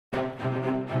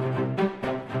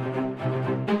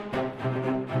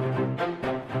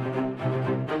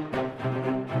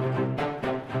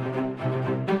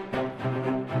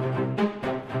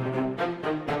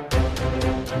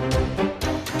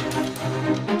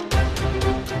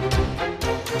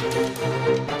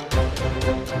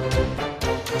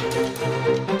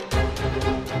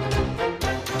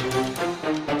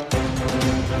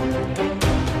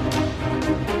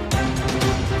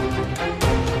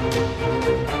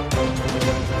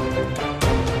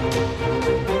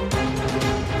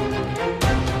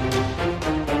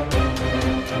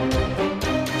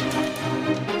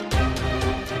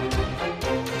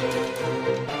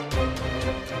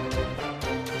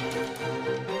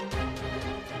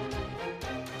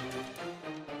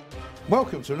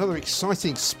Welcome to another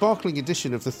exciting, sparkling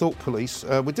edition of the Thought Police.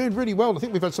 We're doing really well. I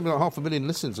think we've had something like 500,000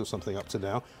 listens or something up to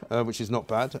now, which is not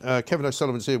bad. Kevin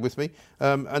O'Sullivan's here with me.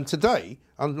 And today,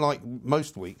 unlike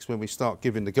most weeks when we start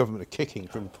giving the government a kicking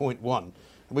from point one,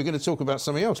 we're going to talk about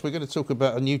something else. We're going to talk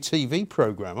about a new TV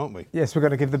programme, aren't we? Yes, we're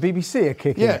going to give the BBC a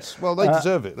kick. Yes, well, they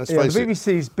deserve it, let's face the it.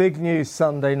 BBC's big news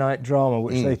Sunday night drama,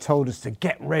 which they told us to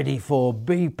get ready for,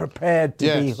 be prepared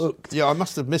to be hooked. Yeah, I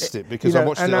must have missed it because I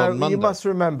watched it on Monday. You must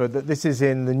remember that this is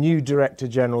in the new Director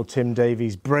General Tim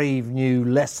Davies' brave new,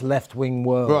 less left-wing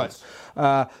world.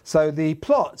 Right. So the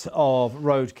plot of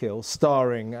Roadkill,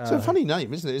 starring... It's a funny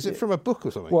name, isn't it? Is it from a book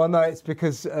or something? Well, no, it's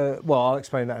because... I'll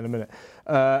explain that in a minute.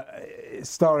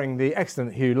 Starring the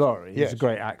excellent Hugh Laurie. He's a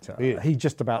great actor. He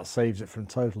just about saves it from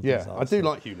total disaster. I do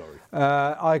like Hugh Laurie.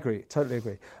 I agree, totally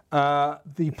agree.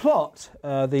 The plot,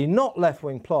 the not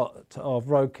left-wing plot of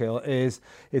Roadkill is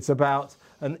it's about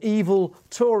an evil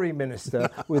Tory minister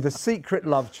with a secret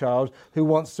love child who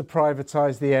wants to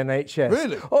privatise the NHS.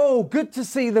 Really? Oh, good to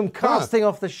see them casting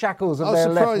off the shackles of their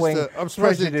left-wing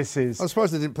prejudices. I'm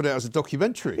surprised they didn't put it out as a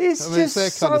documentary. It's it's their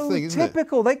so kind of thing, isn't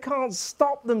typical. it? They can't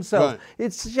stop themselves. Right.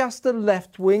 It's just a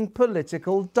left-wing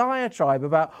political diatribe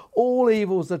about all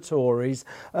evils are Tories.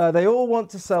 They all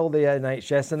want to sell the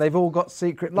NHS and they've all got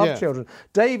secret love children.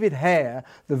 David Hare,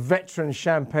 the veteran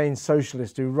Champagne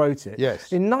socialist who wrote it,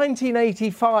 in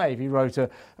 1985 he wrote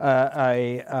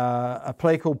a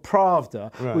play called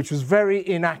Pravda, which was very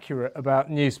inaccurate about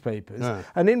newspapers.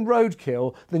 And in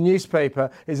Roadkill, the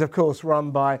newspaper is, of course,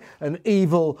 run by an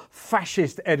evil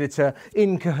fascist editor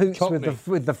in cahoots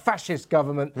with the fascist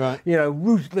government. You know,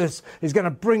 ruthless, is going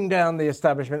to bring down the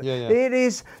establishment. It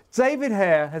is... David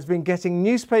Hare has been getting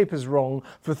newspapers wrong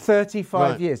for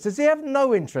 35 years. Does he have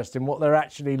no interest in what they're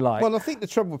actually like? Well, I think the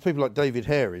trouble with people like David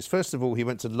Hare is, first of all, he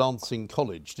went to Lancing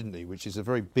College, didn't he, which is a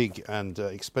very big and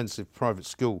expensive private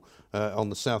school on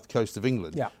the south coast of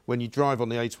England. When you drive on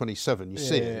the A27, you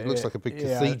see it. It looks like a big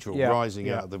cathedral rising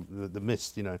out of the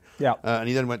mist, you know. And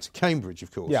he then went to Cambridge,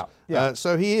 of course.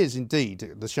 So he is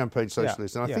indeed the Champagne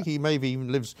socialist, and I think he maybe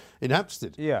even lives in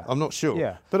Hampstead. I'm not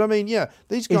sure. But I mean,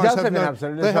 these guys he does have live in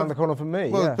Hampstead. He lives around the corner from me.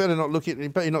 Well, he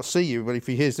better not see you, but if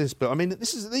he hears this. But I mean,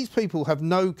 these people have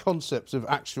no concepts of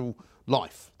actual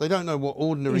life. They don't know what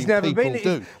ordinary people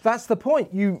do. That's the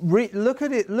point. You look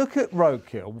at it. Look at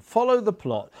Roadkill. Follow the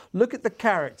plot. Look at the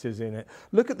characters in it.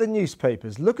 Look at the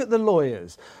newspapers. Look at the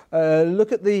lawyers.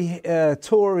 Look at the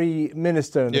Tory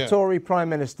minister and the Tory Prime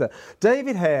Minister.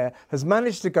 David Hare has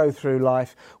managed to go through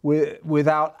life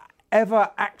without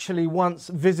ever actually once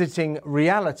visiting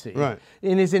reality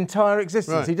in his entire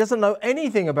existence. He doesn't know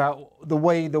anything about the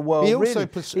way the world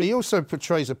he also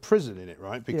portrays a prison in it,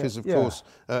 right? Because, of course,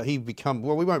 he becomes...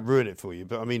 Well, we won't ruin it for you,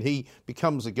 but, I mean, he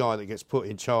becomes a guy that gets put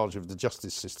in charge of the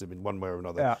justice system in one way or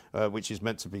another, which is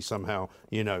meant to be somehow,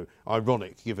 you know,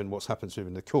 ironic given what's happened to him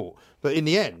in the court. But in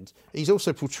the end, he's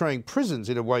also portraying prisons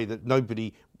in a way that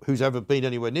nobody who's ever been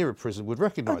anywhere near a prison would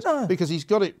recognise, because he's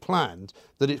got it planned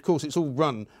that, of course, it's all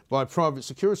run by a private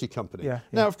security company.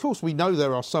 Now, of course, we know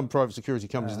there are some private security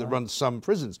companies that run some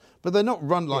prisons, but they're not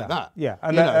run like that.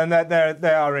 And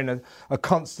they are in a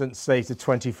constant state of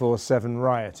 24/7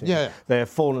 rioting. They have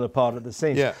fallen apart at the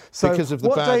seams. So because of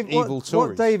the evil Tories.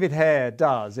 What David Hare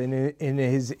does in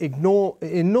his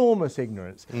enormous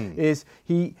ignorance is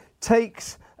he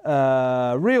takes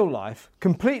real life,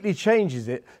 completely changes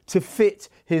it to fit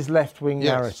his left-wing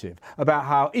narrative about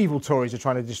how evil Tories are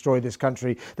trying to destroy this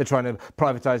country. They're trying to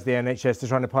privatise the NHS. They're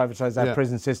trying to privatise our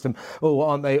prison system. Oh,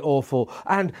 aren't they awful?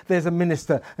 And there's a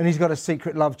minister, and he's got a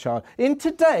secret love child. In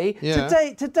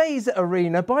today's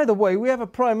arena, by the way, we have a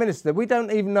prime minister. We don't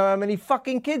even know how many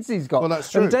fucking kids he's got. Well, that's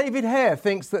true. And David Hare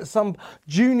thinks that some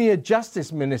junior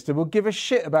justice minister will give a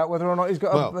shit about whether or not he's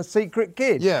got a secret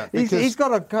kid. He's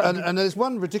got a... And there's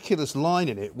one ridiculous line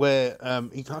in it where I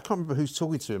can't remember who's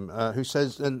talking to him, who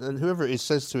says, and whoever it is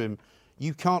says to him,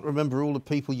 "You can't remember all the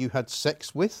people you had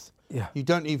sex with. You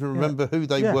don't even remember who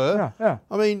they were."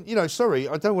 I mean, you know, sorry,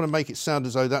 I don't want to make it sound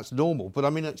as though that's normal, but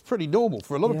I mean, it's pretty normal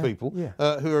for a lot of people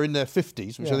who are in their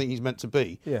 50s, which I think he's meant to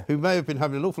be, who may have been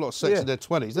having an awful lot of sex in their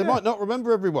 20s. They might not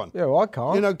remember everyone. Well, I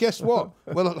can't. You know, guess what?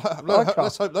 Well,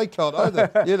 let's hope they can't either.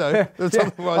 You know,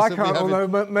 I can't, although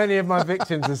many of my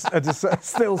victims are just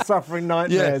still suffering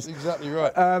nightmares. Yes, exactly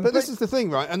right. But this is the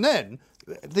thing, right? And then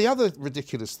the other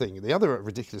ridiculous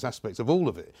aspect of all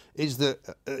of it is that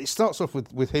it starts off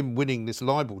with him winning this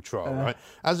libel trial, right?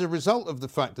 As a result of the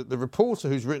fact that the reporter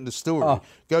who's written the story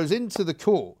goes into the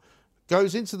court,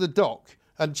 goes into the dock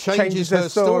and changes her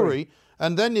story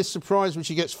And then is surprised when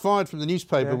she gets fired from the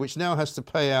newspaper, which now has to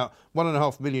pay out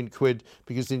 £1.5 million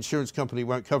because the insurance company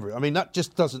won't cover it. I mean, that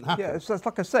just doesn't happen. Yeah, it's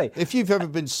like I say. If you've ever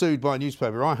been sued by a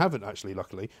newspaper, I haven't actually,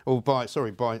 luckily, or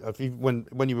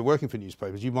when you were working for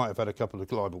newspapers, you might have had a couple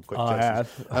of libel cases. I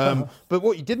have. But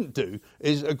what you didn't do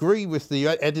is agree with the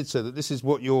editor that this is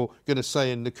what you're going to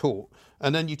say in the court,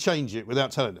 and then you change it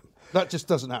without telling them. That just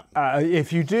doesn't happen.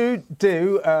 If you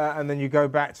do, and then you go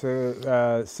back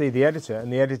to see the editor,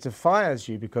 and the editor fires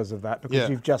you because of that, because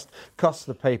you've just cost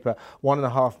the paper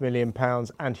 £1.5 million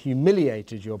and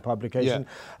humiliated your publication,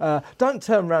 don't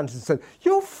turn around and say,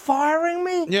 "You're firing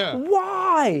me? Yeah.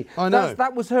 Why?" I know.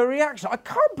 That was her reaction. I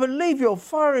can't believe you're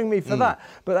firing me for that.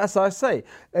 But as I say,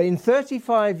 in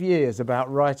 35 years about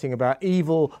writing about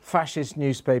evil fascist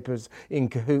newspapers in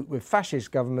cahoot with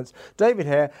fascist governments, David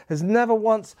Hare has never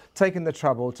once taken the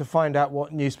trouble to find out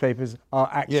what newspapers are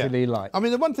actually like. I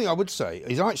mean, the one thing I would say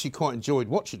is I actually quite enjoyed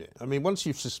watching it. I mean, once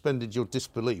you've suspended your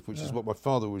disbelief, which is what my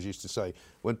father always used to say,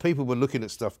 when people were looking at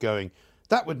stuff going,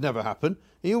 that would never happen,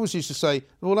 he always used to say,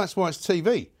 well, that's why it's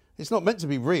TV. It's not meant to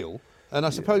be real. And I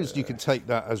suppose you can take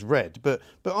that as read, but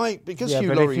because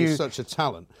Hugh Laurie is such a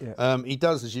talent, he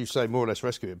does, as you say, more or less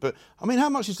rescue it. But I mean, how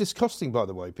much is this costing, by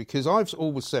the way? Because I've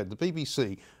always said the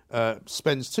BBC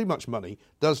spends too much money,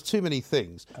 does too many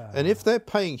things, and if they're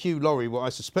paying Hugh Laurie what I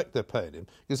suspect they're paying him,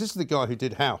 because this is the guy who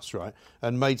did House, right,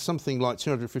 and made something like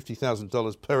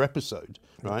 $250,000 per episode,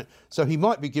 right? So he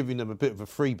might be giving them a bit of a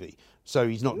freebie. So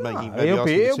he's not making. He'll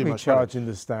be charging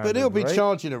the standard, but he'll be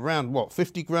charging around what,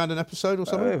 $50,000 an episode or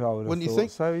something? Wouldn't you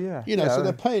think? So yeah, you know, so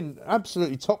they're paying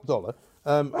absolutely top dollar.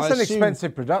 That's an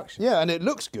expensive production. Yeah, and it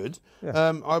looks good.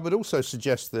 Yeah. I would also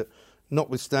suggest that,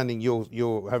 notwithstanding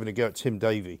you're having a go at Tim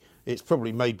Davie, it's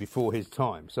probably made before his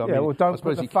time. So I mean, well, don't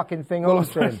put the fucking thing on,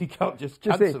 Tim. He can't just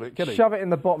cancel it, can he? Shove it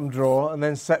in the bottom drawer and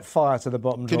then set fire to the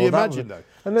bottom drawer. Can you imagine,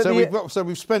 though? So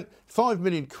we've spent £5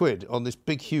 million on this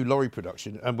big Hugh Laurie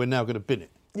production, and we're now going to bin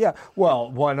it. Yeah,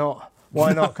 well, why not?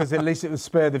 Why not? Because at least it would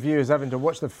spare the viewers having to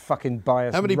watch the fucking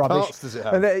biased rubbish. How many parts does it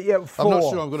have? And 4, I'm not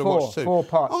sure I'm going to watch 2. 4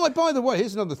 parts. Oh, by the way,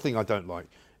 here's another thing I don't like.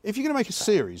 If you're going to make a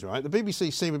series, right, the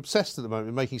BBC seem obsessed at the moment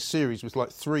with making series with like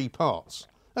 3 parts.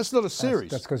 That's not a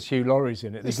series. That's because Hugh Laurie's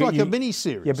in it. It's like a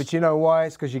mini-series. Yeah, but you know why?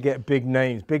 It's because you get big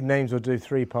names. Big names will do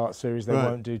 3-part series. They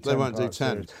won't do 10. They won't do 10.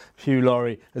 Series. Hugh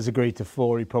Laurie has agreed to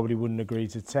 4. He probably wouldn't agree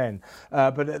to 10.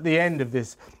 But at the end of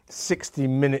this 60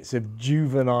 minutes of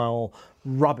juvenile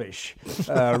rubbish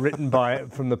written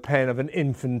from the pen of an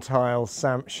infantile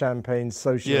champagne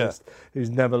socialist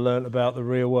who's never learnt about the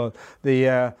real world,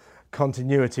 the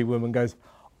continuity woman goes,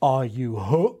 "Are you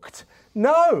hooked?"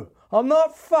 No, I'm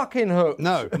not fucking hooked.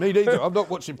 No, me neither. I'm not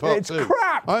watching part 2. It's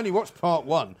crap. I only watched part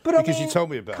 1 because you told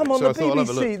me about it. Come on, so I thought I'll have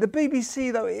a look. The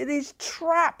BBC, though, it is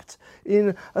trapped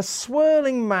in a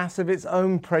swirling mass of its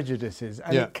own prejudices,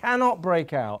 and it cannot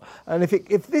break out. And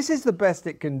if this is the best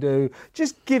it can do,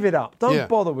 just give it up. Don't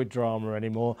bother with drama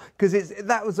anymore, because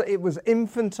it was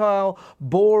infantile,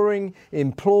 boring,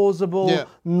 implausible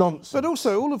nonsense. But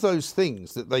also all of those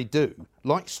things that they do,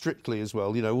 like Strictly as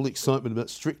well, you know, all the excitement about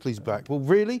Strictly's back. Well,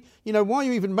 really? You know, why are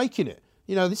you even making it?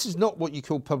 You know, this is not what you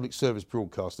call public service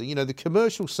broadcasting. You know, the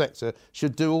commercial sector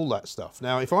should do all that stuff.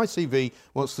 Now, if ITV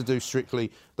wants to do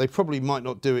Strictly, they probably might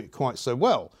not do it quite so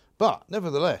well. But,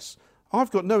 nevertheless, I've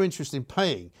got no interest in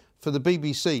paying for the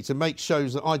BBC to make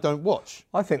shows that I don't watch.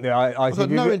 I think I've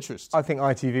got no interest. I think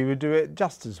ITV would do it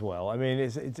just as well. I mean,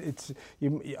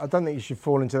 I don't think you should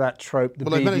fall into that trope. The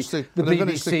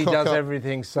BBC does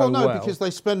everything so well. Well, no, because they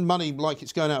spend money like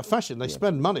it's going out of fashion. They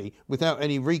spend money without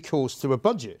any recourse to a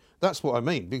budget. That's what I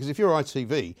mean. Because if you're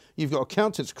ITV, you've got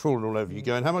accountants crawling all over you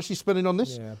going, how much are you spending on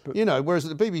this? Yeah, you know, whereas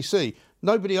at the BBC,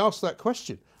 nobody asks that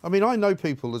question. I mean, I know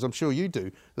people, as I'm sure you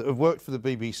do, that have worked for the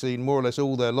BBC more or less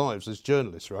all their lives as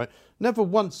journalists, right? Never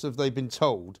once have they been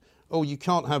told, oh, you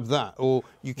can't have that, or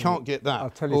you can't get that, I'll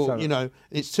tell you something. You know,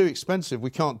 it's too expensive, we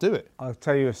can't do it. I'll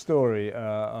tell you a story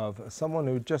of someone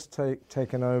who just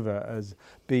taken over as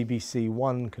BBC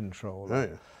One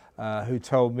controller, who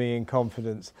told me in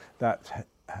confidence that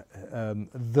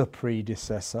the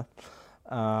predecessor...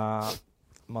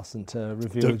 mustn't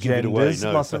reveal genders.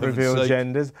 Mustn't reveal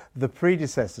genders. The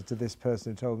predecessor to this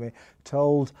person who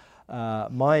told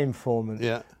my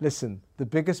informant, listen, the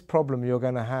biggest problem you're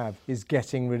going to have is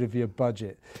getting rid of your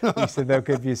budget. He said they'll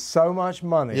give you so much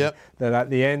money that at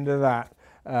the end of that,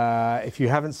 if you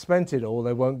haven't spent it all,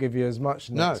 they won't give you as much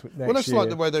next year. Well, that's like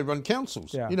the way they run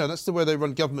councils. You know, that's the way they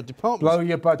run government departments. Blow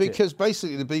your budget. Because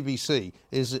basically the BBC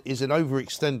is an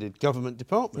overextended government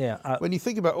department. When you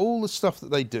think about all the stuff that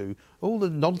they do, all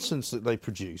the nonsense that they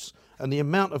produce, and the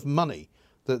amount of money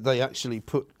that they actually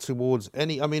put towards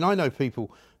any. I mean, I know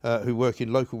people who work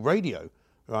in local radio,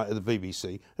 right, at the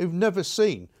BBC, who've never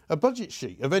seen a budget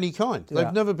sheet of any kind. Yeah.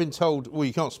 They've never been told, well,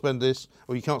 you can't spend this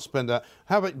or you can't spend that.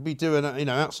 How about we do an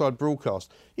outside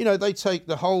broadcast? They take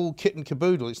the whole kit and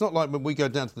caboodle. It's not like when we go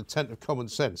down to the tent of common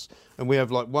sense and we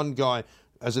have like one guy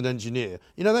as an engineer.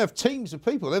 They have teams of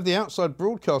people. They have the outside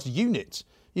broadcast unit.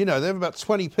 They have about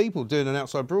 20 people doing an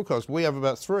outside broadcast. We have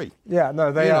about 3. Yeah,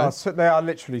 no, they are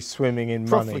literally swimming in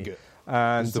Profligate. Money.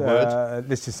 And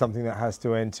this is something that has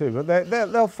to end too. But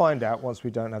they'll find out once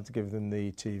we don't have to give them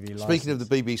the TV license. Speaking of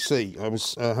the BBC, I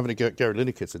was having a go at Gary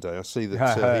Lineker today. I see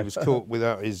that he was caught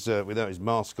without his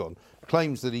mask on.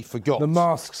 Claims that he forgot. The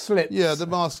mask slips. Yeah, the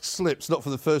mask slips, not for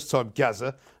the first time,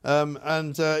 Gaza.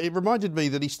 And it reminded me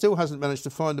that he still hasn't managed to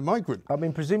find a migrant. I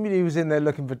mean, presumably he was in there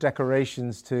looking for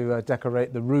decorations to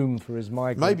decorate the room for his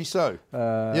migrant. Maybe so.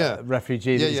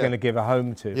 Refugee that he's going to give a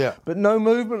home to. Yeah. But no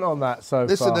movement on that so far.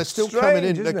 Listen, they're still coming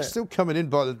in. They're still coming in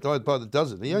by the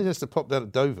dozen. He only has to pop down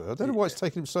at Dover. I don't know why it's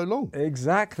taking him so long.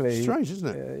 Exactly. Strange, isn't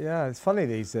it? Yeah, it's funny,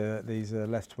 these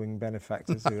left-wing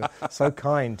benefactors who are so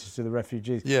kind to the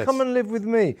refugees. Yes. Come and live with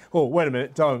me. Oh, wait a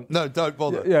minute, don't. No, don't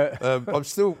bother. Yeah. I'm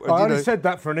still... I only said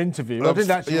that for an interview. I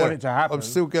didn't actually want it to happen. I'm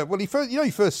still going... Well, he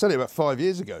first said it about 5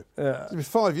 years ago. Yeah. It was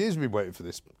 5 years we've been waiting for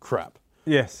this crap.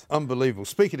 Yes. Unbelievable.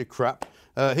 Speaking of crap,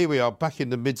 here we are back in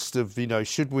the midst of,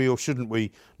 should we or shouldn't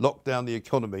we lock down the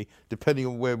economy, depending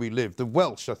on where we live. The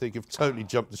Welsh, I think, have totally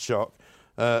jumped the shark.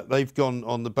 They've gone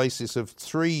on the basis of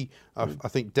 3, I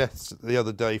think, deaths the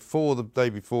other day, 4 the day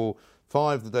before,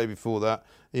 5 the day before that.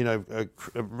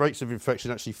 Rates of infection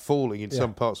actually falling in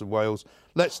some parts of Wales.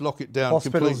 Let's lock it down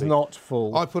completely. Hospitals not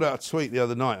full. I put out a tweet the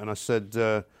other night and I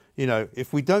said,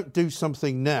 if we don't do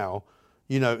something now,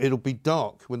 it'll be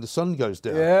dark when the sun goes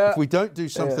down. Yeah. If we don't do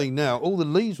something now, all the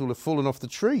leaves will have fallen off the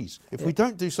trees. If we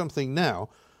don't do something now,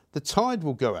 the tide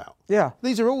will go out. Yeah.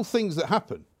 These are all things that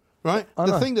happen. Right?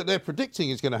 The thing that they're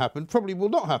predicting is going to happen probably will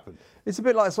not happen. It's a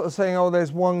bit like sort of saying,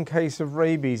 there's one case of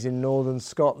rabies in northern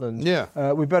Scotland.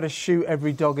 Yeah. We better shoot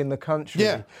every dog in the country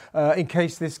in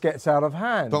case this gets out of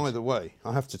hand. By the way,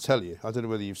 I have to tell you, I don't know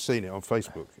whether you've seen it on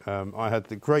Facebook, I had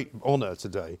the great honour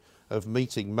today of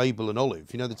meeting Mabel and Olive,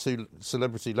 the 2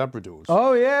 celebrity Labradors.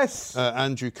 Oh, yes.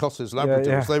 Andrew Cotter's Labradors.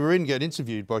 Yeah. They were getting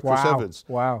interviewed by Chris Evans.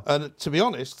 Wow. And to be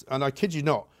honest, and I kid you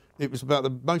not, it was about the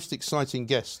most exciting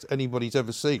guest anybody's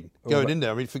ever seen going in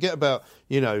there. I mean, forget about,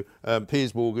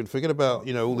 Piers Morgan, forget about,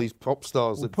 all these pop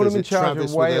stars that put them in charge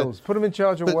Travis of Wales. Put them in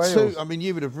charge of Wales. 2, I mean,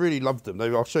 you would have really loved them.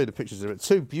 I'll show you the pictures of it.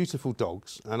 2 beautiful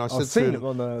dogs. And I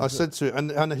said to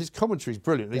him, and his commentary is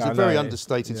brilliant. He's a very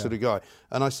understated sort of guy.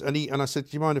 And I said, do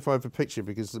you mind if I have a picture?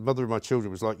 Because the mother of my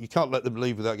children was like, you can't let them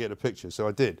leave without getting a picture. So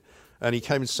I did. And he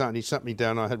came and sat me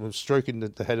down. I had him stroking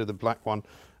the head of the black one.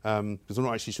 Because I'm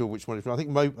not actually sure which one it is.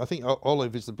 I think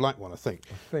Olive is the black one, I think.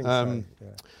 I think so, yeah.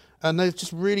 And they're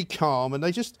just really calm, and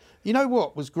they just... You know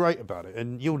what was great about it,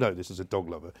 and you'll know this as a dog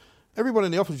lover, everyone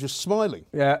in the office was just smiling.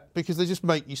 Yeah. Because they just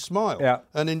make you smile. Yeah.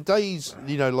 And in days,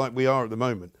 like we are at the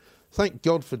moment, thank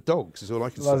God for dogs, is all I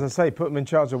can say. As I say, put them in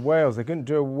charge of Wales. They couldn't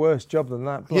do a worse job than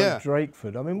that bloke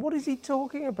Drakeford. I mean, what is he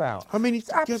talking about? I mean, it's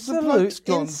absolute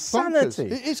insanity.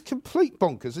 Bonkers. It is complete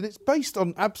bonkers, and it's based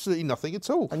on absolutely nothing at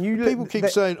all. And people keep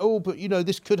saying, but,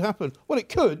 this could happen. Well, it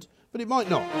could, but it might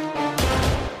not.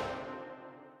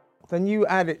 Then you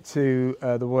add it to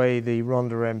the way the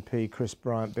Rhondda MP Chris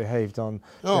Bryant behaved on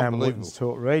Dan Wootton's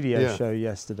Talk Radio show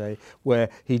yesterday, where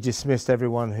he dismissed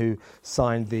everyone who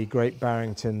signed the Great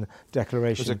Barrington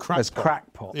Declaration as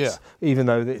crackpots, even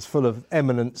though it's full of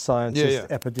eminent scientists,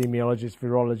 epidemiologists,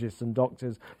 virologists and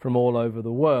doctors from all over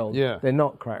the world. Yeah. They're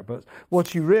not crackpots.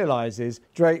 What you realise is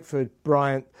Drakeford,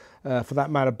 Bryant, for that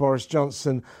matter, Boris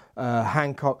Johnson,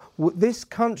 Hancock, this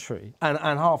country, and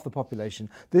half the population,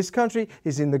 this country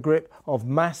is in the grip of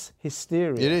mass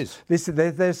hysteria. It is.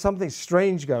 There's something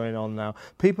strange going on now.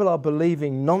 People are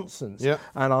believing nonsense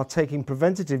and are taking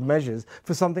preventative measures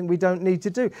for something we don't need to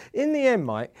do. In the end,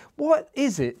 Mike, what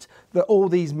is it that all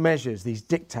these measures, these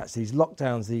diktats, these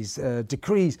lockdowns, these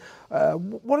decrees,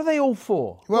 what are they all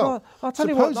for? Well, I'll tell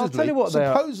you what they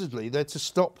are. Supposedly they're to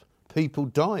stop people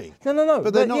dying. No.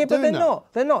 But they're not doing that.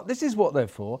 They're not. This is what they're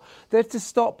for. They're to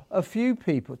stop a few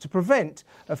people, to prevent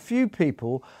a few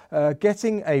people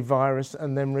getting a virus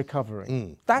and then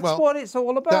recovering. That's what it's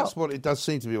all about. That's what it does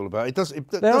seem to be all about. It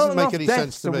doesn't make any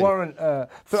sense to me. Warrant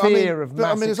fear of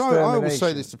mass extermination. I always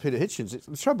say this to Peter Hitchens.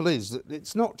 The trouble is that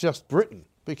it's not just Britain.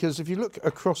 Because if you look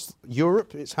across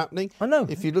Europe, it's happening. I know.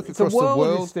 If you look across the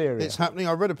world, hysteria. It's happening.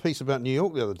 I read a piece about New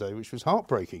York the other day, which was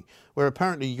heartbreaking, where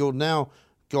apparently you're now...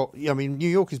 New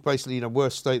York is basically in a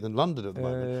worse state than London at the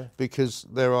moment because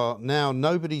there are now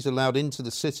nobody's allowed into the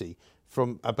city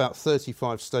from about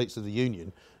 35 states of the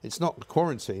Union. It's not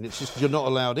quarantine, it's just you're not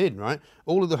allowed in, right?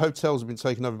 All of the hotels have been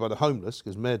taken over by the homeless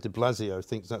because Mayor de Blasio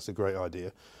thinks that's a great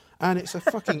idea. And it's a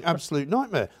fucking absolute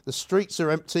nightmare. The streets are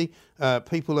empty.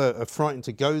 People are frightened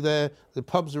to go there. The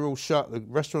pubs are all shut. The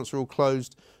restaurants are all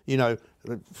closed. You know,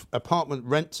 apartment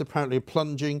rents apparently are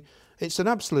plunging. It's an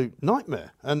absolute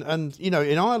nightmare. And you know,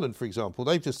 in Ireland, for example,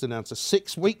 they've just announced a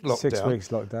 6-week lockdown. 6 weeks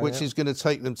lockdown, which is going to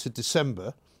take them to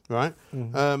December, right?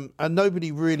 And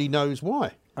nobody really knows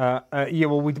why.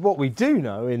 Well, what we do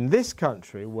know in this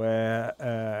country,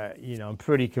 where, you know, I'm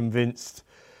pretty convinced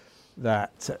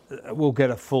that we'll get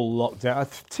a full lockdown.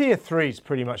 Tier 3 is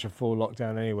pretty much a full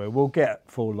lockdown anyway. We'll get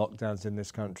full lockdowns in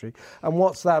this country. And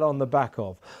what's that on the back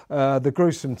of? The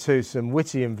gruesome twosome,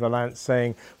 Whitty and Valance,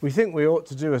 saying, we think we ought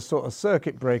to do a sort of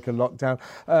circuit breaker lockdown,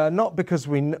 not because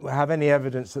we have any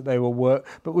evidence that they will work,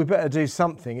 but we better do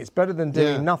something. It's better than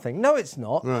doing nothing. No, it's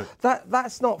not. Right.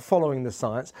 That's not following the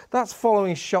science. That's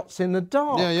following shots in the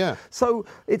dark. Yeah. So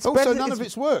it's also, better, none of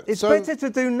it's worked. It's better to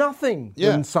do nothing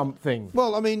than something.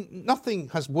 Well, I mean, nothing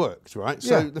has worked, right?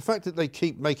 So the fact that they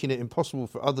keep making it impossible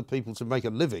for other people to make a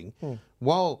living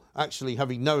while actually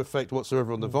having no effect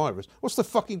whatsoever on the virus, what's the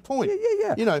fucking point?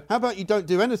 Yeah. You know, how about you don't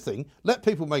do anything, let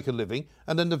people make a living,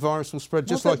 and then the virus will spread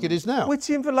just like it is now?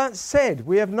 Whitty and Valance said,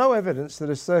 we have no evidence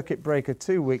that a circuit breaker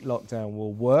 2-week lockdown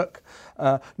will work,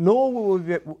 nor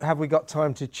have we got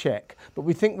time to check, but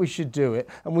we think we should do it,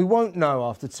 and we won't know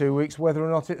after 2 weeks whether or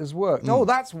not it has worked. Oh,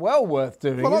 that's well worth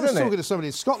doing, well, I was isn't talking it? to somebody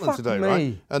in Scotland today,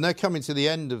 right? And they're coming to the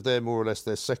end of their, more or less,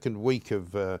 their second week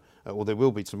of, or they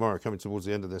will be tomorrow, coming towards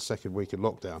the end of their second week of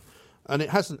lockdown. And it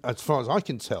hasn't, as far as I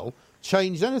can tell,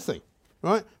 changed anything,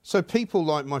 right? So people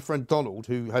like my friend Donald,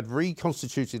 who had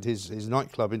reconstituted his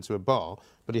nightclub into a bar,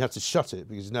 but he had to shut it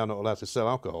because he's now not allowed to sell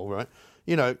alcohol, right?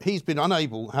 You know, he's been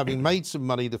unable, having made some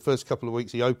money the first couple of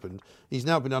weeks he opened, he's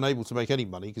now been unable to make any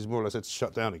money because more or less had to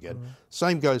shut down again.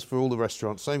 Same goes for all the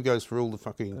restaurants, same goes for all the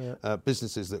fucking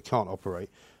businesses that can't operate.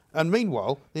 And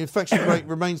meanwhile, the infection rate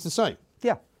remains the same.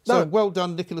 Yeah. So well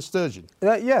done, Nicola Sturgeon.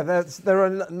 There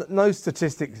are no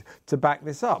statistics to back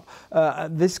this up.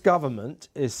 This government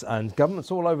is, and governments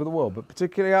all over the world, but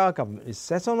particularly our government, is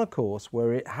set on a course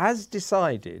where it has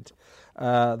decided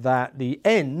that the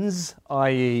ends,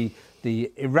 i.e.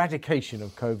 the eradication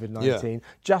of COVID-19,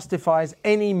 justifies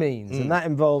any means. And that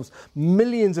involves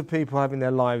millions of people having their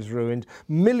lives ruined,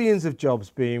 millions of jobs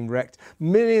being wrecked,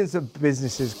 millions of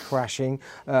businesses crashing,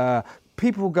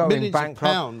 people going millions bankrupt.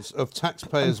 Millions of pounds of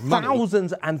taxpayers' money.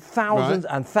 Thousands and thousands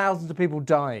and thousands of people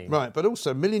dying. Right, but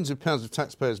also millions of pounds of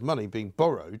taxpayers' money being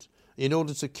borrowed in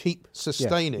order to keep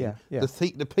sustaining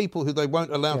the people who they won't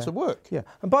allow to work. Yeah,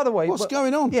 and by the way... What's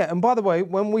going on? Yeah, and by the way,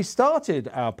 when we started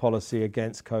our policy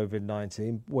against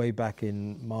COVID-19 way back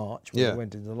in March, when we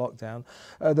went into lockdown,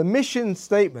 the mission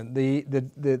statement,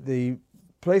 the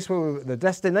place where the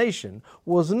destination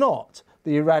was not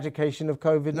the eradication of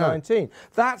COVID-19. No.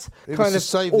 That's it kind was of to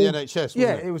save the NHS, wasn't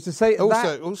it? It was to say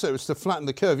also it was to flatten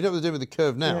the curve. You know what they're doing with the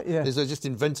curve now? Is they're just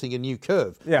inventing a new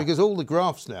curve. Because all the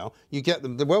graphs now, you get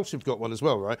them, the Welsh have got one as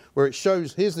well, right? Where it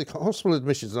shows, here's the hospital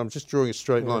admissions, and I'm just drawing a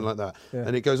straight line like that.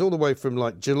 And it goes all the way from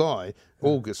like July,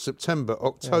 August, September,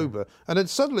 October, and then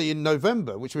suddenly in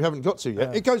November, which we haven't got to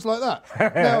yet, it goes like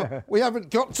that. Now, we haven't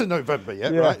got to November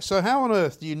yet, right? So how on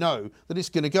earth do you know that it's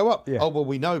going to go up? Oh, well,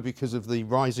 we know because of the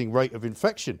rising rate of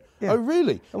infection. Oh,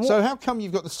 really? So how come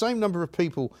you've got the same number of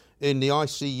people in the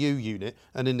ICU unit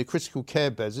and in the critical care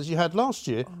beds as you had last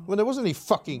year when there wasn't any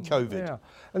fucking COVID? Yeah.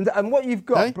 And what you've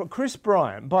got, Chris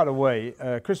Bryant, by the way,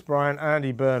 Chris Bryant,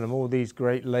 Andy Burnham, all these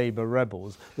great Labour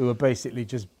rebels who are basically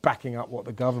just backing up what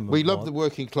the government We love the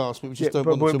working class, but we just don't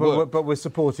want them to work. But we're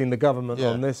supporting the government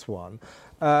on this one.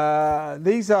 They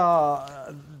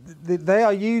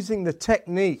are using the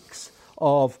techniques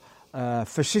of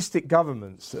fascistic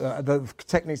governments, the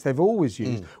techniques they've always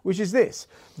used, which is this,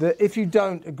 that if you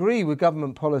don't agree with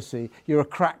government policy, you're a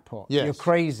crackpot, you're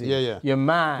crazy, you're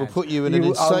mad. We'll put you in an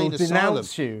insane asylum.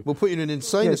 Denounce you. We'll put you in an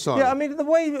insane asylum. Yeah, I mean, the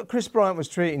way that Chris Bryant was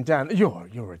treating Dan,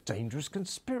 you're a dangerous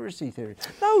conspiracy theorist.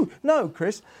 No,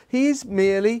 Chris, he's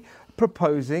merely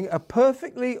proposing a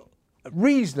perfectly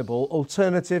reasonable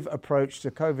alternative approach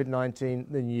to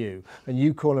COVID-19 than you, and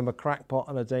you call him a crackpot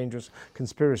and a dangerous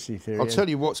conspiracy theory. I'll tell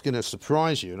you what's going to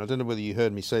surprise you, and I don't know whether you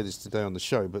heard me say this today on the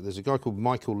show, but there's a guy called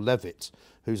Michael Levitt,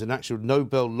 who's an actual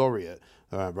Nobel laureate,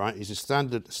 right? He's a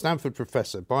Stanford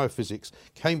professor, biophysics,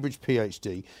 Cambridge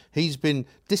PhD. He's been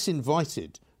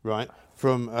disinvited, right,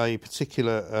 from a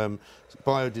particular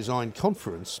biodesign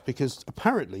conference because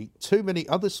apparently too many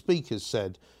other speakers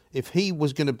said if he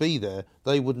was going to be there,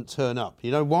 they wouldn't turn up. You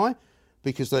know why?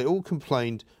 because they all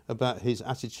complained about his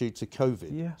attitude to COVID.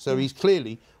 Yeah, so he's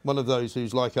clearly one of those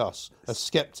who's, like us, a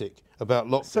sceptic about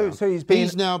lockdown. So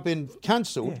he's now been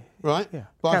cancelled, right,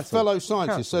 by fellow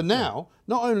scientists. So now,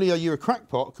 not only are you a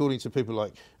crackpot, according to people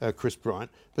like Chris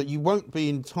Bryant, but you won't be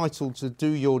entitled to do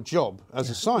your job as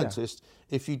a scientist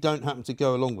if you don't happen to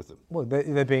go along with them. Well,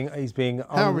 he's being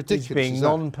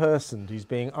non-personed. He's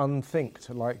being unthinked,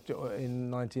 like in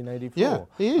 1984. Yeah,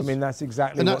 he is. I mean, that's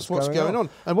exactly what's going on.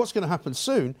 And what's going to happen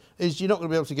soon is you're not going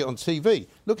to be able to get on TV.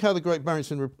 Look how the Great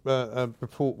Barrington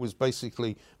Report was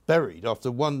basically buried after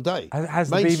one day. Has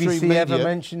the BBC ever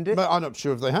mentioned it? I'm not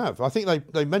sure if they have. I think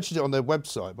they mentioned it on their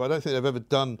website, but I don't think they've ever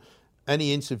done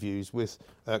any interviews with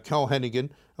Carl Hennigan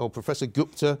or Professor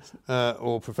Gupta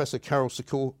or Professor Carol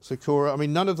Sikora. I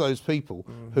mean, none of those people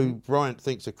who Bryant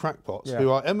thinks are crackpots, who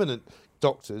are eminent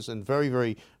doctors and very,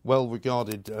 very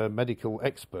well-regarded medical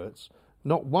experts,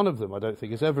 not one of them, I don't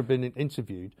think, has ever been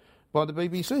interviewed by the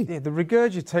BBC. Yeah, the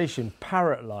regurgitation,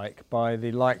 parrot-like, by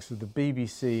the likes of the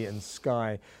BBC and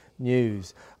Sky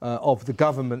News of the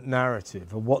government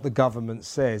narrative, of what the government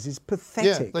says, is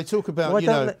pathetic. Yeah, they talk about,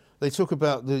 they talk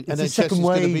about the NHS is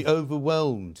going to be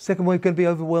overwhelmed. Second wave going to be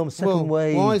overwhelmed. Second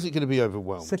wave. Why is it going to be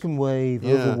overwhelmed? Second wave,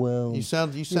 overwhelmed. You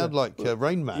sound like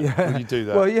Rain Man when you do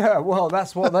that. Well,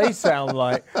 that's what they sound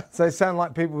like. So they sound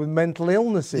like people with mental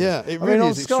illnesses. Yeah, it really on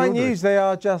is Sky News,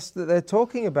 they're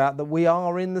talking about that we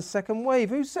are in the second wave.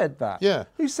 Who said that? Yeah.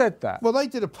 Who said that? Well, they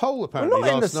did a poll apparently We're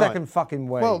not last in the night. second fucking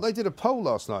wave. Well, they did a poll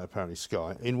last night, apparently,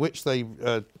 Sky, in which they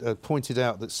pointed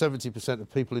out that 70%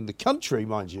 of people in the country,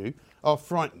 mind you, are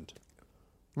frightened.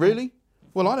 Really?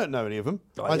 Well, I don't know any of them.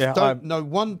 I don't know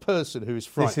one person who is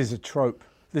frightened. This is a trope.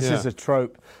 This is a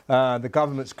trope. The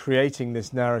government's creating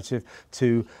this narrative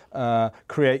to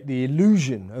create the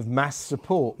illusion of mass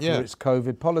support for its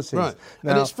COVID policies. Right.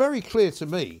 Now, and it's very clear to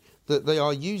me that they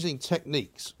are using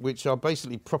techniques which are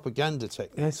basically propaganda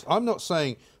techniques. Yes. I'm not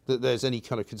saying that there's any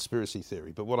kind of conspiracy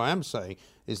theory, but what I am saying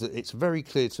is that it's very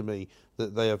clear to me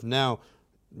that they have now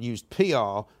used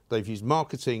PR, they've used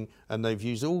marketing, and they've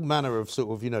used all manner of sort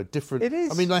of, different... It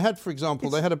is. I mean, they had, for example,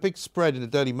 they had a big spread in the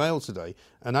Daily Mail today,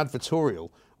 an advertorial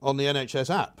on the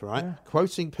NHS app, right? Yeah.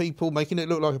 Quoting people, making it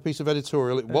look like a piece of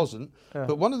editorial. It wasn't. Yeah.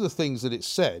 But one of the things that it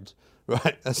said,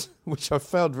 right, which I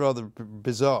found rather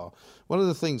bizarre, one of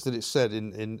the things that it said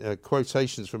in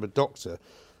quotations from a doctor,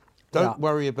 don't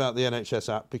worry about the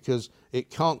NHS app because it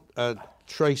can't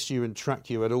trace you and track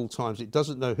you at all times. It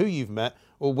doesn't know who you've met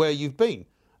or where you've been.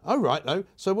 Oh, right, no.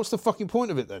 So what's the fucking point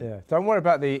of it then? Yeah, don't worry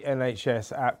about the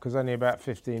NHS app because only about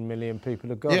 15 million people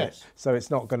have got it. So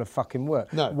it's not going to fucking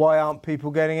work. No. Why aren't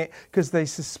people getting it? Because they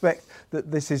suspect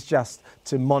that this is just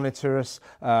to monitor us.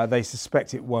 They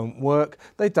suspect it won't work.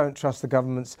 They don't trust the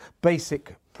government's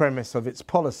basic premise of its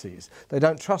policies. They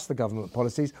don't trust the government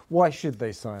policies. Why should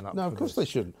they sign up? No, of course they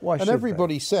shouldn't. Why and should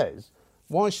everybody says,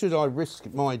 why should I risk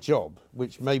my job,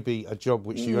 which may be a job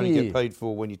which you only get paid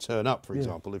for when you turn up, for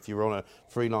example, if you're on a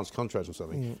freelance contract or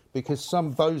something, because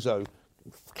some bozo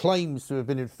claims to have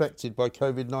been infected by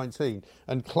COVID-19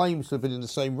 and claims to have been in the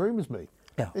same room as me.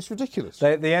 Yeah. It's ridiculous.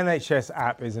 The NHS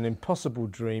app is an impossible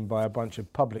dream by a bunch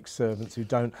of public servants who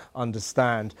don't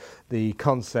understand the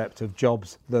concept of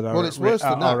jobs that are,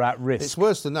 at risk. It's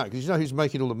worse than that, because you know who's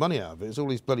making all the money out of it? It's all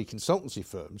these bloody consultancy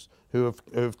firms who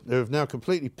have now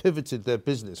completely pivoted their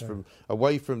business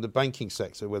away from the banking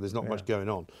sector where there's not much going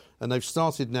on. And they've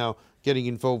started now getting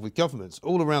involved with governments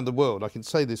all around the world. I can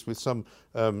say this with some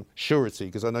surety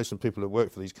because I know some people that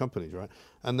work for these companies, right?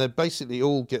 And they basically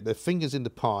all get their fingers in the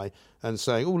pie and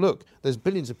saying, oh, look, there's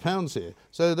billions of pounds here.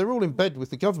 So they're all in bed with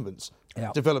the governments,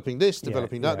 developing this,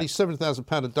 developing that, these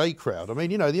 £7,000 a day crowd. I mean,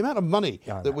 the amount of money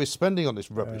that we're spending on this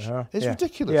rubbish is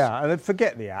ridiculous. Yeah, and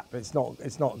forget the app. It's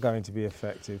not going to be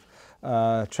effective.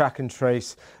 Track and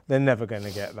trace, they're never going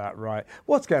to get that right.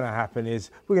 What's going to happen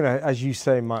is we're going to, as you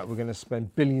say, Mike, we're going to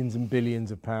spend billions and billions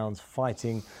of pounds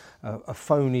fighting a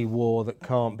phony war that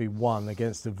can't be won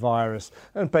against a virus,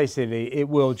 and basically it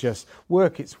will just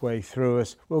work its way through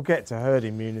us. We'll get to herd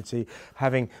immunity,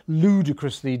 having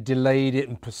ludicrously delayed it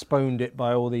and postponed it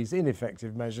by all these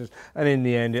ineffective measures, and in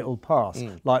the end it'll pass,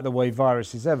 like the way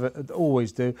viruses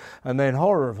always do, and then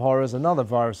horror of horrors, another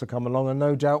virus will come along and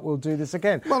no doubt we'll do this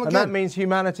again. Well, and that means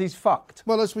humanity's fucked.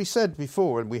 Well, as we said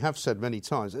before, and we have said many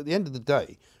times, at the end of the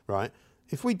day, right,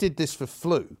 if we did this for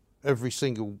flu every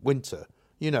single winter,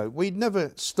 we'd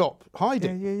never stop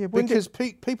hiding because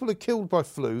people are killed by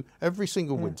flu every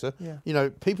single winter. Yeah.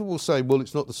 People will say, well,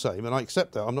 it's not the same, and I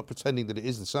accept that. I'm not pretending that it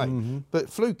is the same. But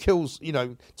flu kills,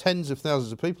 tens of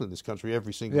thousands of people in this country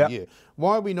every single year.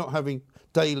 Why are we not having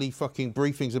daily fucking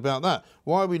briefings about that?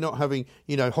 Why are we not having,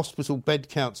 hospital bed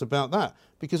counts about that?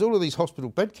 Because all of these hospital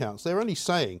bed counts, they're only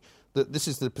saying that this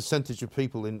is the percentage of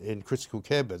people in critical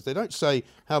care beds. They don't say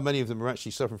how many of them are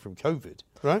actually suffering from COVID,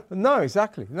 right? No,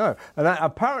 exactly, no. And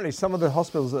apparently some of the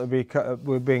hospitals that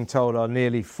we're being told are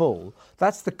nearly full,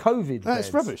 that's the COVID beds.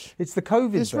 It's rubbish. It's the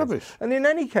COVID beds. It's rubbish. And in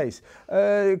any case,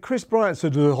 Chris Bryant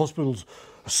said the hospitals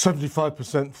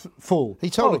 75% full.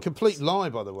 He told a complete lie,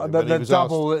 by the way.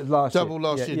 Double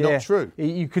last year. Not true.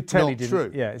 You could tell he didn't.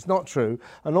 True. Yeah, it's not true.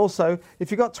 And also, if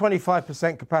you've got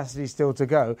 25% capacity still to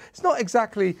go, it's not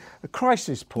exactly a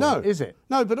crisis point, is it?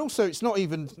 No, but also it's not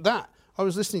even that. I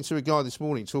was listening to a guy this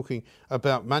morning talking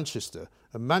about Manchester,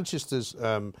 and Manchester's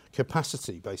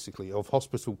capacity, basically, of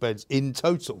hospital beds in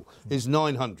total is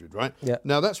 900, right? Yeah.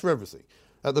 Now, that's for everything.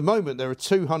 At the moment, there are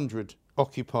 200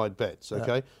 occupied beds,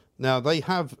 okay? Yeah. Now, they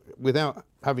have, without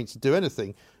having to do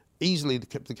anything, easily the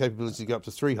capability to go up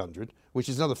to 300, which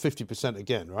is another 50%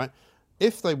 again, right?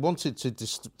 If they wanted to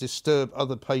disturb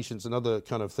other patients and other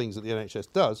kind of things that the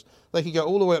NHS does, they could go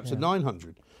all the way up to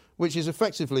 900, which is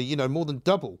effectively, more than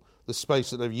double the space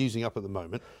that they're using up at the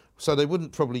moment. So they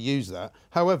wouldn't probably use that.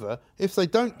 However, if they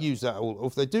don't use that all, or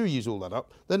if they do use all that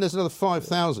up, then there's another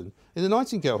 5,000 in the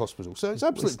Nightingale Hospital. So it's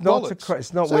absolute bollocks.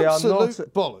 It's not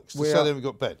bollocks to say they haven't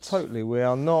got beds. Totally, we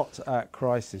are not at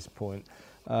crisis point.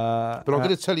 But I'm going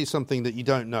to tell you something that you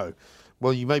don't know.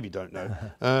 Well, you maybe don't know.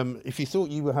 If you thought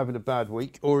you were having a bad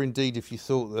week, or indeed if you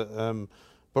thought that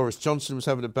Boris Johnson was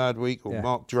having a bad week, or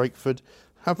Mark Drakeford,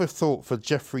 have a thought for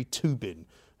Jeffrey Toobin,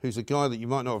 who's a guy that you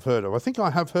might not have heard of. I think I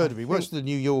have heard of him. He works for the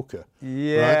New Yorker.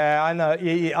 Yeah, right? I know.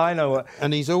 I know.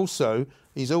 And he's also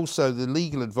the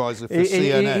legal advisor for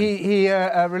CNN. He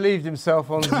relieved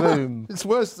himself on Zoom. It's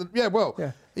worse than...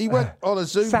 He went on a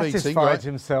Zoom meeting, Satisfied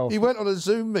himself. He went on a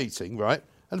Zoom meeting, right?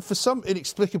 And for some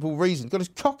inexplicable reason, got his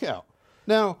cock out.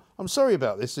 Now, I'm sorry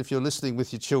about this if you're listening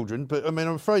with your children, but, I'm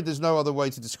afraid there's no other way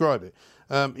to describe it.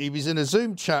 He was in a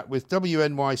Zoom chat with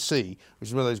WNYC, which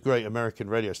is one of those great American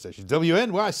radio stations.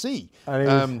 WNYC.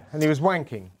 And he was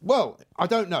wanking. Well, I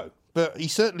don't know, but he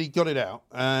certainly got it out.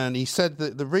 And he said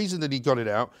that the reason that he got it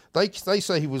out, they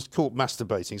say he was caught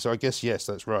masturbating, so I guess, yes,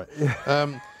 that's right.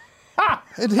 And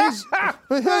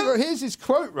here's his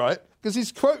quote, right? Because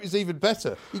his quote is even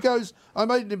better. He goes, I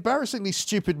made an embarrassingly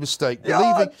stupid mistake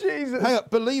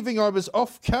believing I was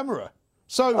off camera.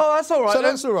 So that's all right. So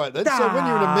that's all right then. So when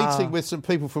you're in a meeting with some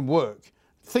people from work,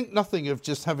 think nothing of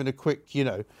just having a quick,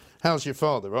 how's your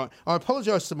father, right? I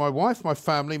apologise to my wife, my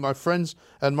family, my friends,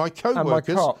 and my co-workers.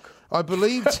 And my cock. I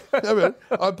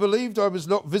believed I was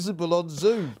not visible on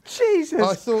Zoom. Jesus.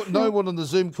 I thought no one on the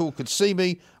Zoom call could see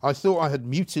me. I thought I had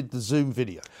muted the Zoom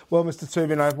video. Well, Mr.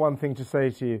 Toobin, I have one thing to say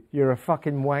to you. You're a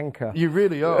fucking wanker. You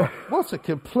really are. What a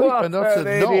complete and utter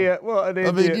knob. What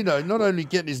an idiot. Not only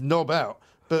getting his knob out,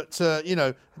 but,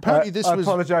 apparently this was... I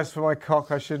apologise for my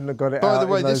cock. I shouldn't have got it out. By the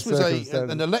way, this was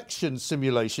an election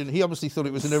simulation. He obviously thought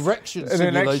it was an erection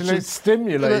simulation. An election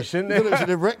stimulation. It was an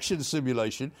erection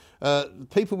simulation.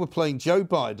 People were playing Joe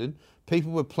Biden.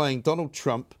 People were playing Donald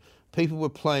Trump. People were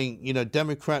playing,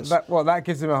 Democrats. That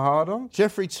gives him a hard-on?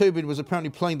 Jeffrey Toobin was apparently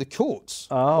playing the courts.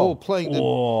 Oh. Or playing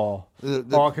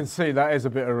I can see that is a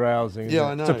bit arousing. Yeah,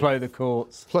 I know. To play the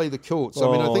courts. Play the courts. He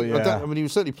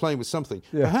was certainly playing with something.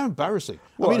 Yeah. But how embarrassing.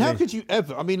 How could you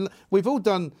ever... we've all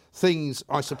done things,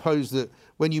 I suppose, that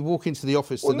when you walk into the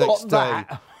office the next day...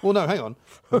 Well, no, hang on.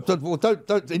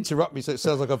 Don't interrupt me so it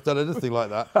sounds like I've done anything like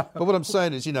that. But what I'm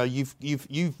saying is,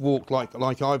 you've walked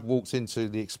like I've walked into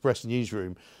the Express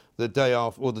newsroom the day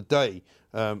after, or the day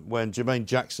when Jermaine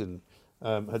Jackson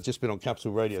had just been on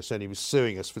Capital Radio saying he was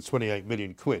suing us for 28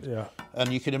 million quid. Yeah.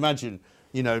 And you can imagine,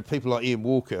 people like Ian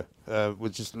Walker were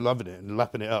just loving it and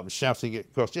lapping it up and shouting it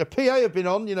across. Yeah, PA have been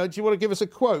on, do you want to give us a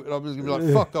quote? And I was going to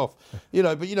be like, fuck off.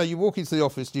 But you walk into the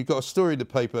office and you've got a story in the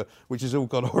paper which has all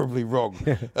gone horribly wrong.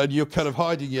 And you're kind of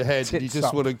hiding your head and you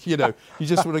just want to, you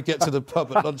just want to get to the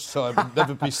pub at lunchtime and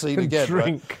never be seen again.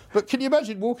 Drink. Right? But can you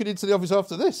imagine walking into the office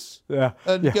after this? Yeah.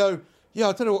 And go... Yeah,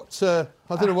 I don't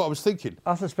know what I was thinking.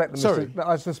 I suspect Mr.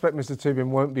 Toobin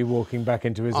won't be walking back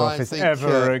into his office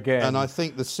ever again. And I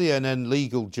think the CNN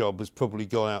legal job has probably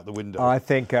gone out the window. I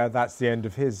think that's the end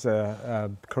of his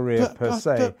career per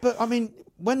se. But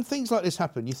when things like this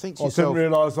happen, you think to yourself... I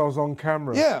didn't realise I was on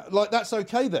camera. Yeah, that's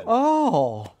okay then.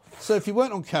 Oh. So if you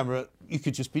weren't on camera, you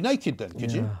could just be naked then,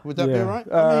 could you? Would that be all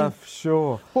right? I mean,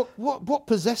 sure. What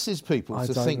possesses people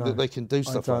to think that they can do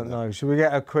stuff like that? I don't know. Should we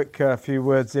get a quick few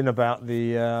words in about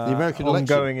the American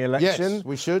ongoing election? Yes,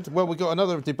 we should. Well, we've got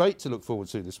another debate to look forward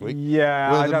to this week.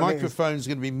 Yeah. Where the microphone's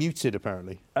going to be muted,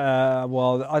 apparently.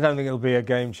 Well, I don't think it'll be a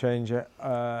game changer.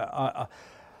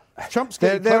 Trump's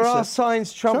getting closer. There are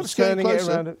signs Trump's turning it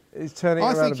around. He's turning it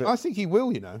around a bit. I think he will,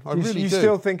 I really do. You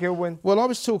still think he'll win? Well, I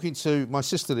was talking to my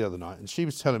sister the other night, and she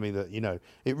was telling me that,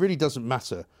 it really doesn't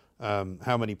matter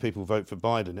how many people vote for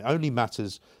Biden. It only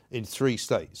matters in 3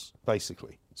 states,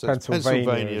 basically. So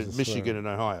Pennsylvania, Michigan, and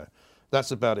Ohio.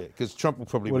 That's about it, because Trump will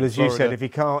probably win Florida. As you said,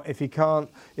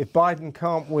 if Biden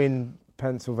can't win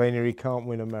Pennsylvania, he can't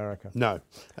win America. No.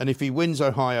 And if he wins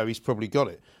Ohio, he's probably got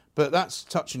it. But that's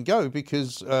touch and go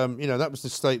because, that was the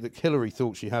state that Hillary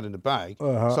thought she had in the bag,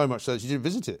 so much so that she didn't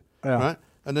visit it, right?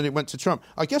 And then it went to Trump.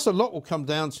 I guess a lot will come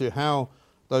down to how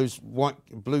those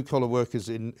blue-collar workers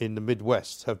in the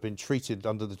Midwest have been treated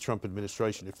under the Trump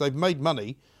administration. If they've made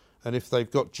money and if they've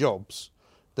got jobs,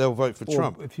 they'll vote for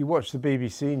Trump. If you watch the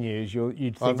BBC News,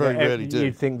 you'd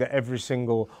think that every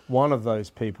single one of those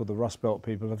people, the Rust Belt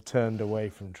people, have turned away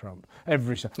from Trump.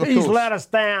 He's let us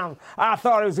down. I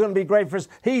thought it was going to be great for us.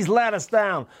 He's let us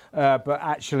down. But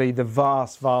actually, the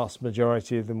vast, vast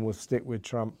majority of them will stick with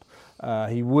Trump.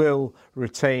 He will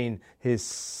retain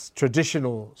his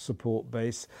traditional support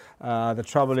base. The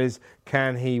trouble is,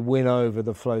 can he win over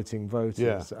the floating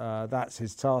voters? Yeah. That's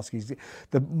his task.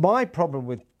 My problem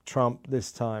with Trump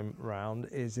this time round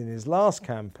is in his last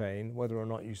campaign, whether or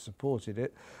not you supported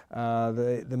it,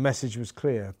 the message was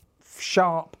clear.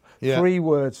 Sharp,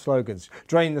 3-word slogans.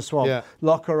 Drain the swamp,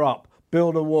 lock her up,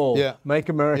 build a wall, make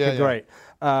America great.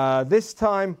 This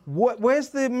time, where's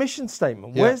the mission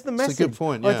statement? Where's the message? It's a good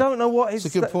point. I don't know what his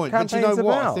campaign's about. But you know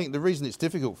what? I think the reason it's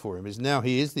difficult for him is now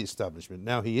he is the establishment.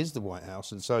 Now he is the White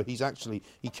House, and so he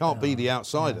can't be the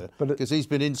outsider because he's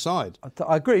been inside.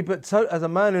 I agree, but so, as a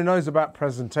man who knows about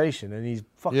presentation, and he's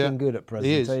fucking good at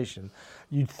presentation,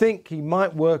 you'd think he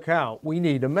might work out, we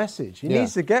need a message. He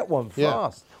needs to get one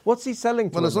fast. What's he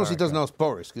selling to Well, as long as he America? doesn't ask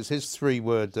Boris, because his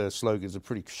 3-word slogans are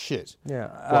pretty shit,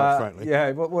 quite frankly. Yeah,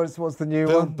 what's the new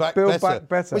Build one? Back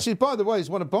better. Which is, by the way, is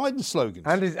one of Biden's slogans.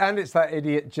 And it's that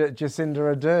idiot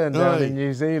Jacinda Ardern down in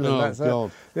New Zealand. Oh,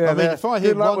 God. Yeah, I mean, if I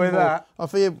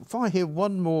hear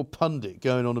one more pundit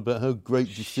going on about how great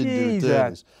Jacinda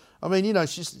Ardern is, I mean,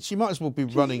 she might as well be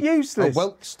running a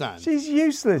Welk stand. She's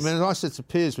useless. I mean, as I said to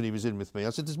Piers when he was in with me,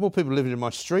 I said, there's more people living in my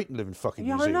street than live in fucking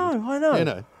New Zealand. I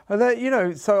know. And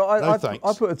then, so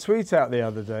I put a tweet out the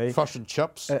other day. Fush and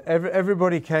chups.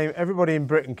 Everybody in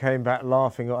Britain came back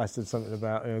laughing. I said something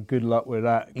about, good luck with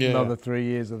that. Another 3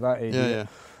 years of that idiot. Yeah.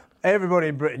 Everybody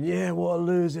in Britain, what a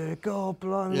loser, God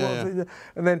blimey.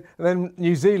 And then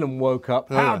New Zealand woke up.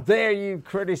 How dare you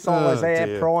criticise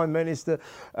our Prime Minister?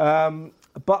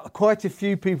 But quite a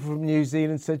few people from New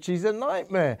Zealand said she's a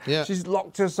nightmare. Yeah. She's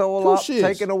locked us all up,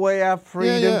 taken away our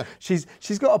freedom. She's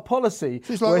got a policy.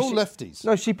 She's like all lefties.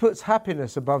 No, she puts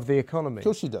happiness above the economy. Of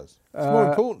course she does. It's more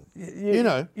important.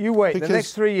 You wait. The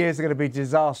next 3 years are going to be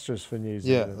disastrous for New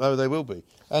Zealand. Yeah, they will be.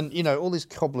 And, all these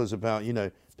cobblers about,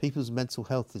 people's mental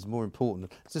health is more important.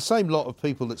 It's the same lot of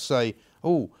people that say,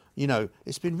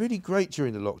 it's been really great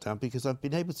during the lockdown because I've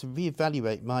been able to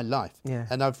reevaluate my life. Yeah.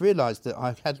 And I've realised that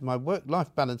I've had my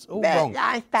work-life balance all wrong.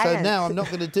 So now I'm not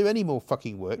going to do any more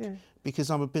fucking work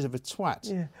because I'm a bit of a twat.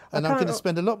 Yeah. And I'm going to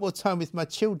spend a lot more time with my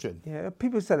children. Yeah,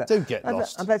 people say that. Don't get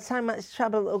lost. I've had so much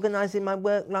trouble organising my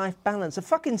work-life balance. A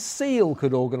fucking seal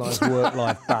could organise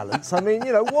work-life balance. I mean,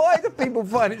 why do people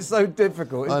find it so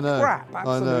difficult? It's crap.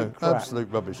 Absolute crap.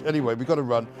 Absolute rubbish. Anyway, we've got to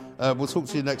run. We'll talk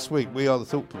to you next week. We are the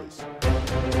Thought Police.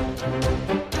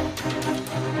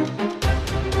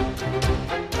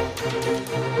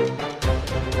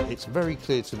 It's very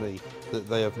clear to me that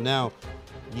they have now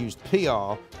used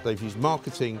PR, they've used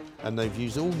marketing, and they've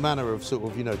used all manner of sort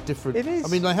of, different... It is. I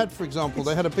mean, they had, for example,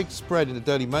 they had a big spread in the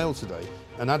Daily Mail today,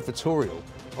 an advertorial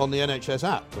on the NHS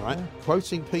app, right? Yeah.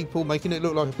 Quoting people, making it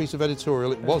look like a piece of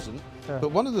editorial. It wasn't. Yeah.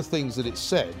 But one of the things that it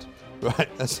said, right,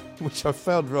 which I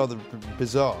found rather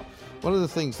bizarre, one of the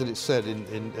things that it said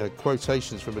in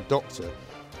quotations from a doctor,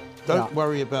 don't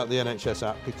worry about the NHS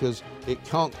app because it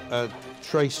can't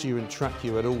trace you and track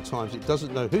you at all times. It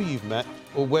doesn't know who you've met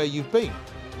or where you've been.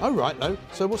 Oh, right, no.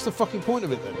 So what's the fucking point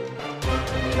of it then?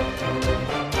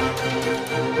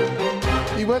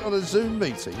 He went on a Zoom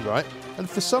meeting, right, and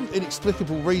for some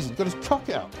inexplicable reason got his cock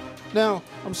out. Now,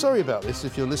 I'm sorry about this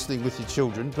if you're listening with your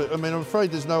children, but I mean, I'm afraid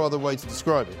there's no other way to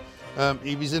describe it.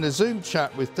 He was in a Zoom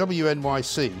chat with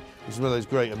WNYC, which is one of those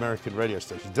great American radio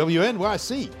stations.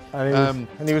 WNYC. And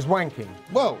he was wanking.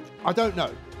 Well, I don't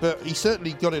know, but he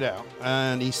certainly got it out.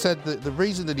 And he said that the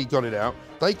reason that he got it out,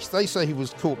 they say he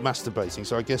was caught masturbating,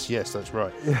 so I guess, yes, that's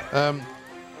right.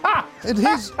 And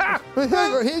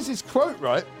here's his quote,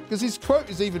 right? Because his quote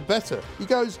is even better. He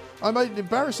goes, "I made an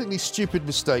embarrassingly stupid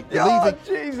mistake,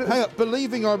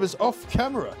 believing I was off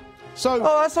camera." So,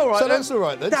 that's all right. So that's all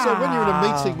right then. So when you're in a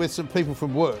meeting with some people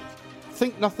from work,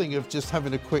 think nothing of just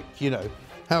having a quick,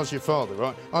 how's your father,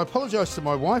 right? I apologise to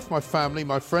my wife, my family,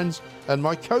 my friends, and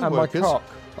my co-workers. And my cock.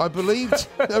 I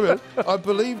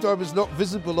believed I was not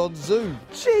visible on Zoom.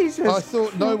 Jesus. I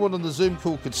thought no one on the Zoom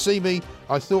call could see me.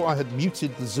 I thought I had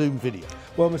muted the Zoom video.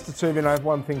 Well, Mr. Toobin, I have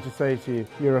one thing to say to you.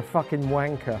 You're a fucking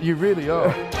wanker. You really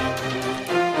are.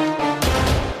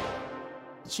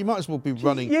 She might as well be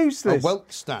running useless. a whelk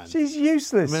stand. She's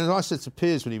useless. I mean, as I said to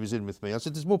Piers when he was in with me, I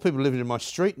said, there's more people living in my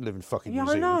street than live in fucking New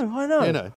Zealand. I know. You know.